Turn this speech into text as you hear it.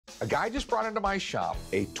A guy just brought into my shop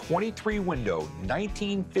a 23-window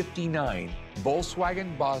 1959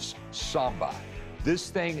 Volkswagen bus Samba.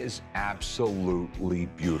 This thing is absolutely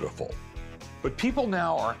beautiful. But people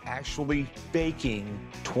now are actually faking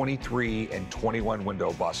 23 and 21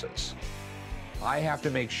 window buses. I have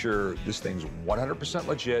to make sure this thing's 100%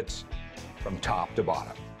 legit from top to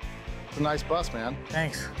bottom. It's a nice bus, man.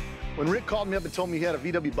 Thanks. When Rick called me up and told me he had a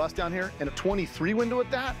VW bus down here and a 23 window at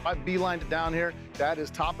that, I beelined it down here. That is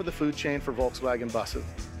top of the food chain for Volkswagen buses.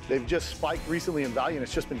 They've just spiked recently in value, and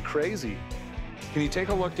it's just been crazy. Can you take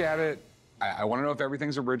a look at it? I want to know if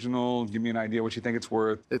everything's original. Give me an idea what you think it's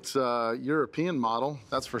worth. It's a European model,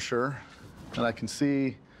 that's for sure. And I can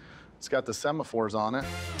see it's got the semaphores on it.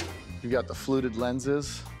 You've got the fluted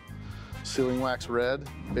lenses, sealing wax red,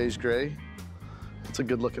 beige gray. It's a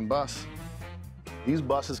good-looking bus. These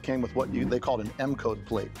buses came with what they called an M-code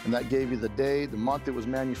plate, and that gave you the day, the month it was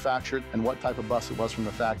manufactured, and what type of bus it was from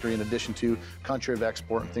the factory, in addition to country of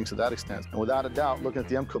export and things to that extent. And without a doubt, looking at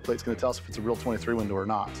the M-code plate is going to tell us if it's a real 23 window or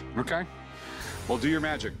not. Okay. Well, do your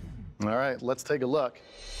magic. All right, let's take a look.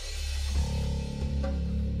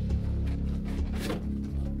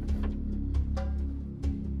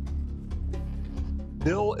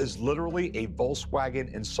 Bill is literally a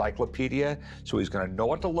Volkswagen encyclopedia, so he's going to know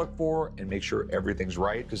what to look for and make sure everything's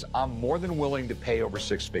right, because I'm more than willing to pay over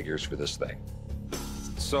 6 figures for this thing.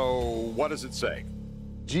 So what does it say?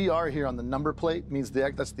 GR here on the number plate means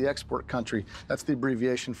that's the export country. That's the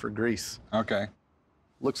abbreviation for Greece. Okay.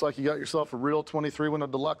 Looks like you got yourself a real 23 window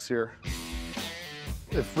deluxe here.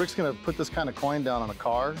 If Rick's going to put this kind of coin down on a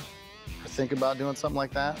car, or think about doing something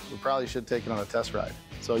like that, we probably should take it on a test ride.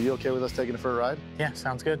 So you okay with us taking it for a ride? Yeah,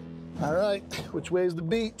 sounds good. All right, which way is the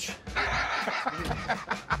beach?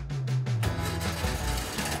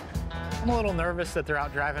 I'm a little nervous that they're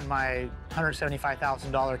out driving my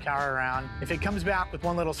 $175,000 car around. If it comes back with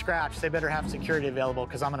one little scratch, they better have security available,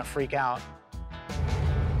 because I'm gonna freak out.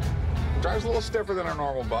 Drives a little stiffer than our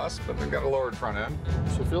normal bus, but they've got a lowered front end.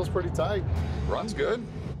 So it feels pretty tight. Runs good.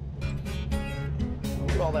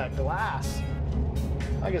 Look at all that glass.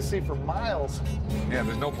 I can see for miles. Yeah,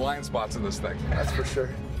 there's no blind spots in this thing. That's for sure.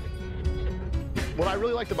 What I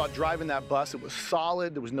really liked about driving that bus, it was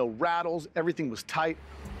solid, there was no rattles, everything was tight.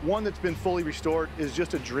 One that's been fully restored is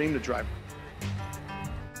just a dream to drive.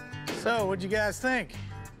 So, what'd you guys think?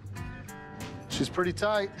 She's pretty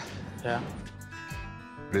tight. Yeah.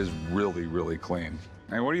 It is really, really clean.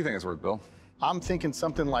 And what do you think it's worth, Bill? I'm thinking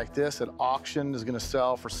something like this at auction is gonna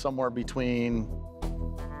sell for somewhere between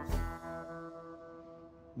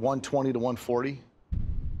 120 to 140.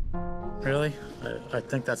 Really? I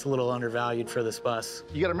think that's a little undervalued for this bus.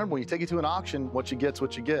 You gotta remember, when you take it to an auction, what you get's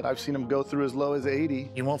what you get. I've seen them go through as low as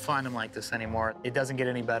 80. You won't find them like this anymore. It doesn't get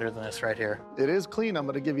any better than this right here. It is clean, I'm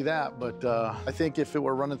gonna give you that, but I think if it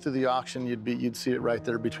were running through the auction, you'd see it right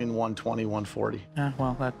there between 120, 140. Yeah,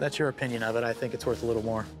 well, that's your opinion of it. I think it's worth a little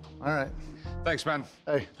more. All right. Thanks, man.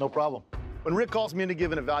 Hey, no problem. When Rick calls me in to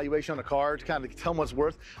give an evaluation on a car to kind of tell him what it's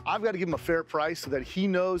worth, I've got to give him a fair price so that he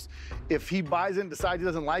knows if he buys it and decides he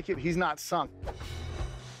doesn't like it, he's not sunk.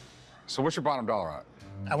 So what's your bottom dollar at?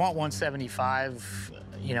 I want 175.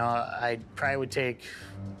 You know, I probably would take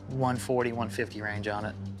 140, 150 range on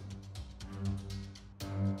it.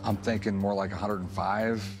 I'm thinking more like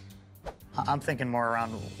 105. I'm thinking more around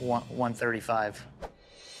 135.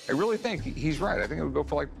 I really think he's right. I think it would go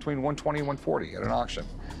for like between 120 and 140 at an auction.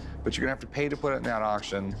 But you're gonna have to pay to put it in that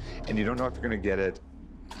auction, and you don't know if you're gonna get it.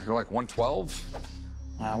 Go like 112?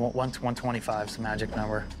 125 is the magic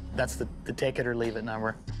number. That's the take it or leave it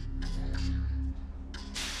number.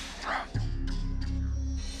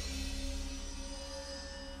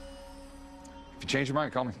 If you change your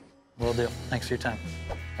mind, call me. Will do. Thanks for your time.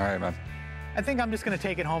 All right, man. I think I'm just gonna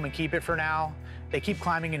take it home and keep it for now. They keep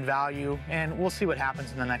climbing in value, and we'll see what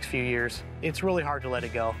happens in the next few years. It's really hard to let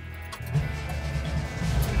it go.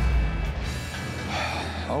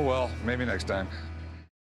 Oh, well, maybe next time.